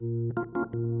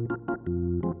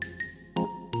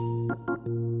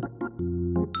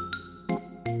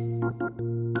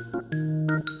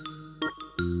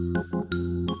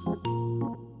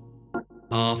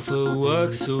Arthur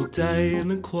works all day in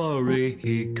the quarry.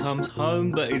 He comes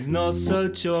home but he's not so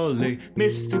jolly.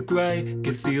 Mr. Grey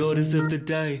gives the orders of the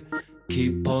day.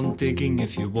 Keep on digging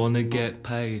if you wanna get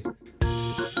paid.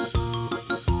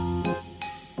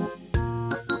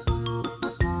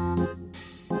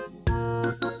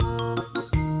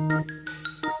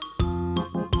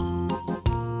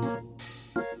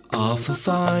 Arthur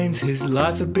finds his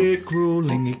life a bit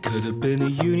grueling. He could have been a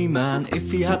uni man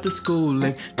if he had the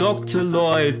schooling. Dr.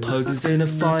 Lloyd poses in a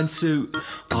fine suit.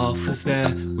 Arthur's there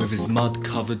with his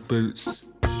mud-covered boots.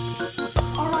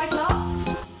 Alright,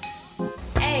 love?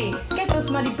 Hey, get those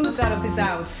muddy boots out of this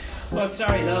house. Oh,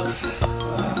 sorry, love.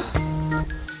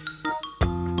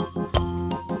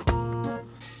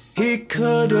 He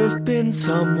could have been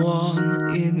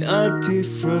someone in a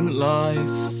different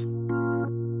life,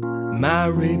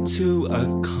 married to a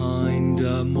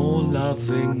kinder, more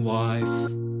loving wife.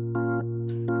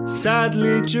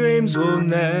 Sadly, dreams will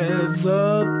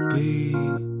never be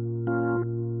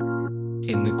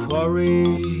in the quarry.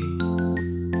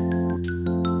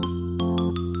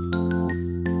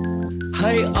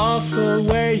 Hey Arthur,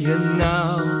 where you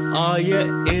now? Are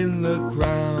you in the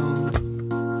ground?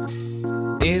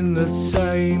 In the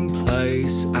same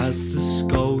place as the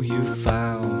skull you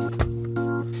found?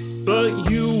 But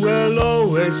you will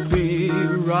always be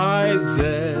right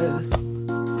there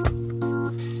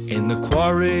in the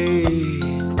quarry.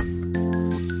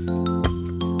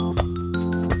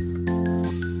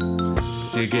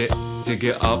 Dig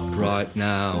it up right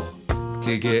now.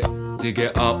 Dig it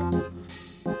up.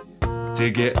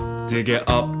 Dig it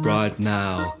up right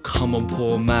now. Come on,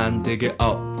 poor man, dig it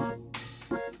up.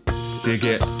 Dig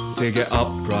it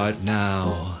up right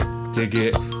now. Dig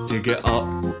it up.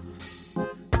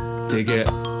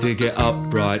 Dig it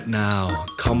up right now.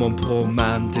 Come on, poor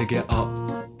man, dig it up.